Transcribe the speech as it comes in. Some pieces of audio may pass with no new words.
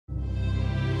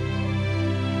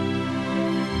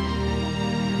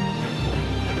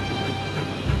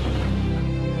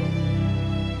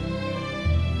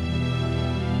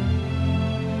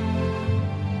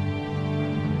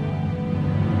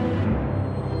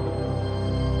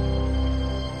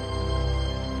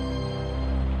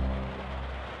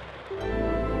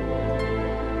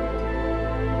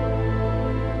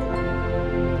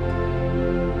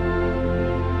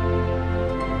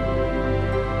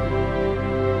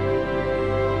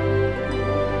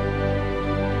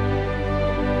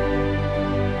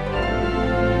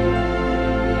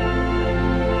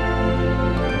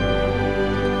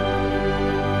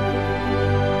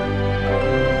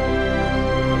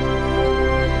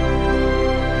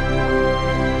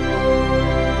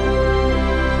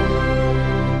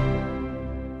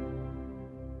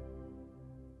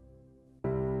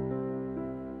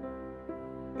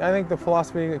I think the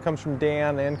philosophy that comes from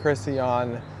Dan and Chrissy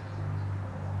and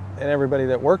everybody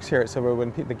that works here at Silverwood,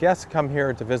 when the guests come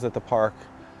here to visit the park,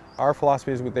 our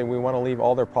philosophy is we want to leave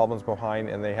all their problems behind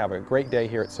and they have a great day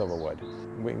here at Silverwood.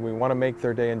 We want to make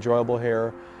their day enjoyable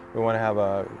here. We want to have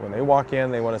when they walk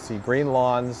in, they want to see green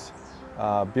lawns,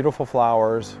 beautiful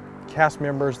flowers, cast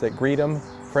members that greet them,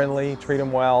 friendly, treat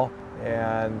them well,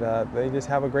 and they just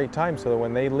have a great time so that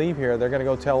when they leave here, they're going to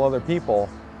go tell other people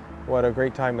what a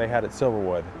great time they had at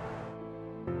Silverwood.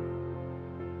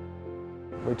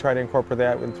 We try to incorporate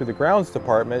that through the grounds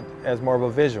department as more of a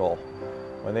visual.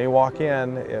 When they walk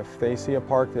in, if they see a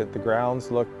park that the grounds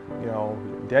look,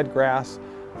 dead grass,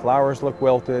 flowers look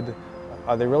wilted,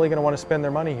 are they really going to want to spend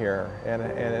their money here and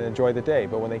enjoy the day?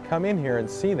 But when they come in here and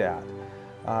see that,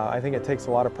 I think it takes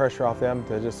a lot of pressure off them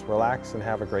to just relax and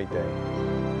have a great day.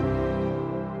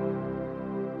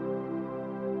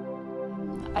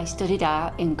 I studied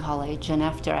art in college, and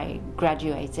after I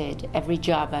graduated, every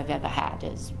job I've ever had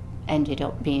has ended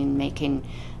up being making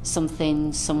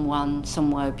something, someone,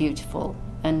 somewhere beautiful.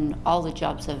 And all the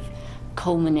jobs have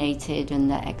culminated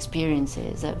and the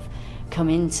experiences have come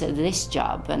into this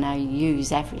job, and I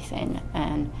use everything,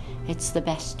 and it's the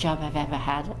best job I've ever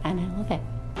had, and I love it.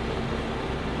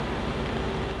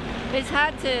 It's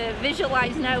hard to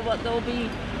visualise now, but there'll be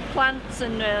plants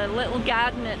and a little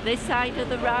garden at this side of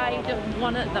the ride and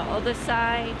one at the other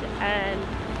side, and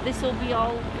this will be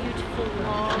all beautiful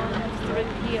lawns through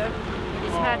here.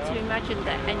 It's hard to imagine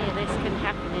that any of this can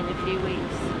happen in a few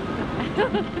weeks,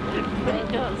 but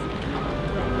it does.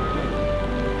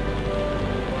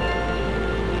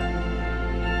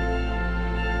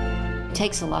 It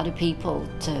takes a lot of people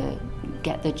to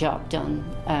get the job done.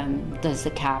 There's the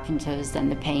carpenters, then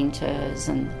the painters,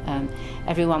 and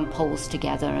everyone pulls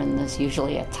together, and there's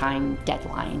usually a time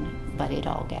deadline, but it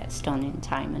all gets done in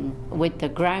time. And with the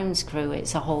grounds crew,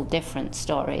 it's a whole different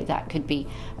story. That could be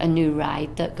a new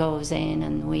ride that goes in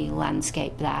and we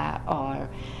landscape that, or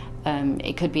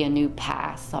it could be a new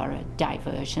path or a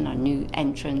diversion or new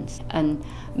entrance. And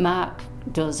Mark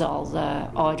does all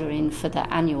the ordering for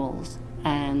the annuals.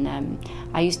 And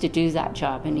I used to do that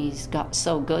job, and he's got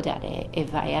so good at it.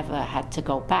 If I ever had to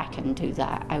go back and do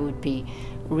that, I would be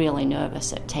really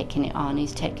nervous at taking it on.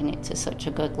 He's taken it to such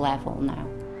a good level now.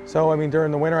 So,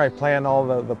 during the winter, I plan all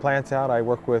the plants out. I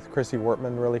work with Chrissy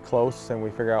Wortman really close, and we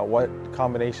figure out what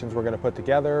combinations we're going to put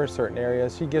together, certain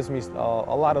areas. She gives me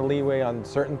a lot of leeway on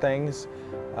certain things,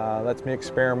 lets me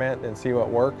experiment and see what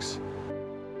works.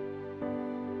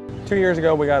 2 years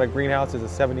ago, we got a greenhouse. It's a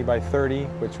 70 by 30,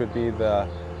 which would be the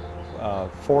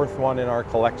fourth one in our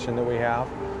collection that we have.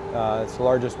 It's the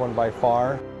largest one by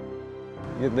far.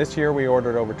 This year, we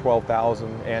ordered over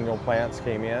 12,000 annual plants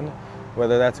came in,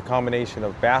 whether that's a combination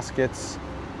of baskets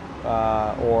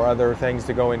or other things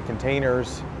to go in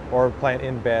containers or plant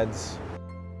in beds.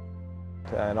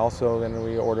 And also then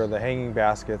we order the hanging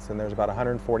baskets, and there's about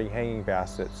 140 hanging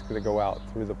baskets that go out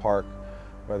through the park,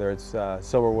 whether it's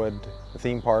Silverwood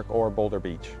Theme Park or Boulder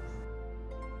Beach.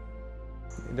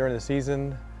 During the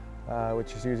season,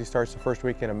 which usually starts the first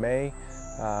weekend of May,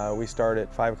 we start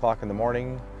at 5 o'clock in the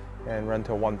morning and run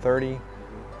till 1:30.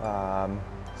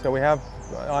 So we have,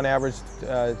 on average,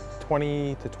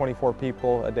 20 to 24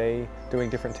 people a day doing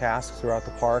different tasks throughout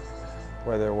the park,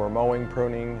 whether we're mowing,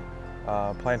 pruning,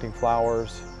 planting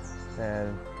flowers,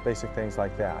 and basic things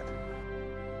like that.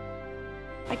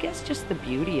 I guess just the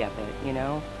beauty of it,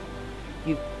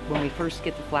 when we first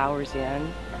get the flowers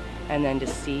in, and then to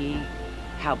see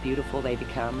how beautiful they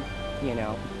become,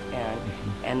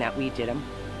 and that we did them,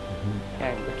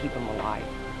 and we keep them alive.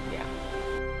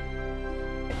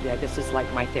 Yeah, this is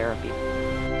like my therapy.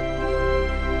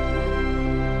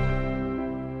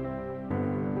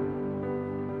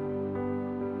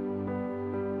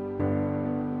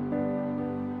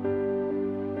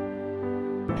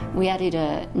 We added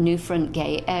a new front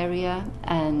gate area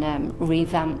and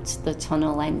revamped the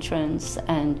tunnel entrance,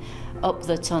 and up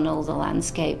the tunnel, the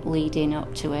landscape leading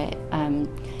up to it.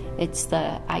 It's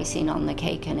the icing on the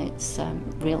cake, and it's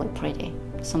really pretty,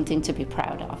 something to be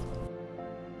proud of.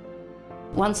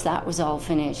 Once that was all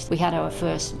finished, we had our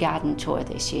first garden tour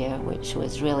this year, which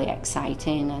was really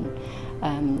exciting,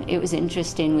 and it was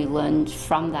interesting. We learned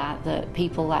from that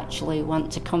people actually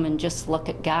want to come and just look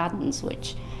at gardens,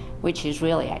 which is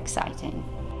really exciting.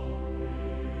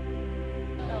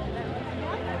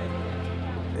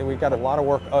 We've got a lot of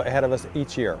work ahead of us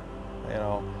each year.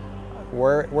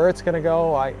 Where it's going to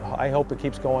go, I hope it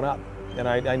keeps going up, and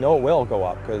I know it will go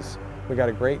up because we got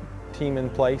a great team in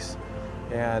place,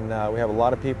 and we have a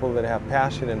lot of people that have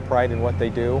passion and pride in what they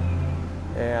do.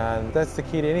 And that's the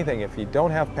key to anything. If you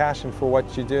don't have passion for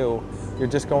what you do, you're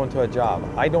just going to a job.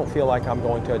 I don't feel like I'm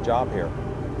going to a job here.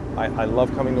 I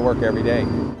love coming to work every day.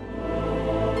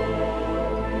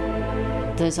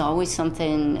 There's always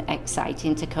something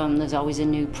exciting to come. There's always a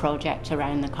new project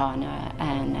around the corner,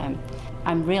 and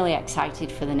I'm really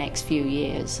excited for the next few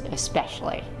years,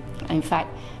 especially. In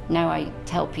fact, now I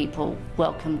tell people,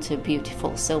 welcome to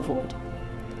beautiful Silverwood.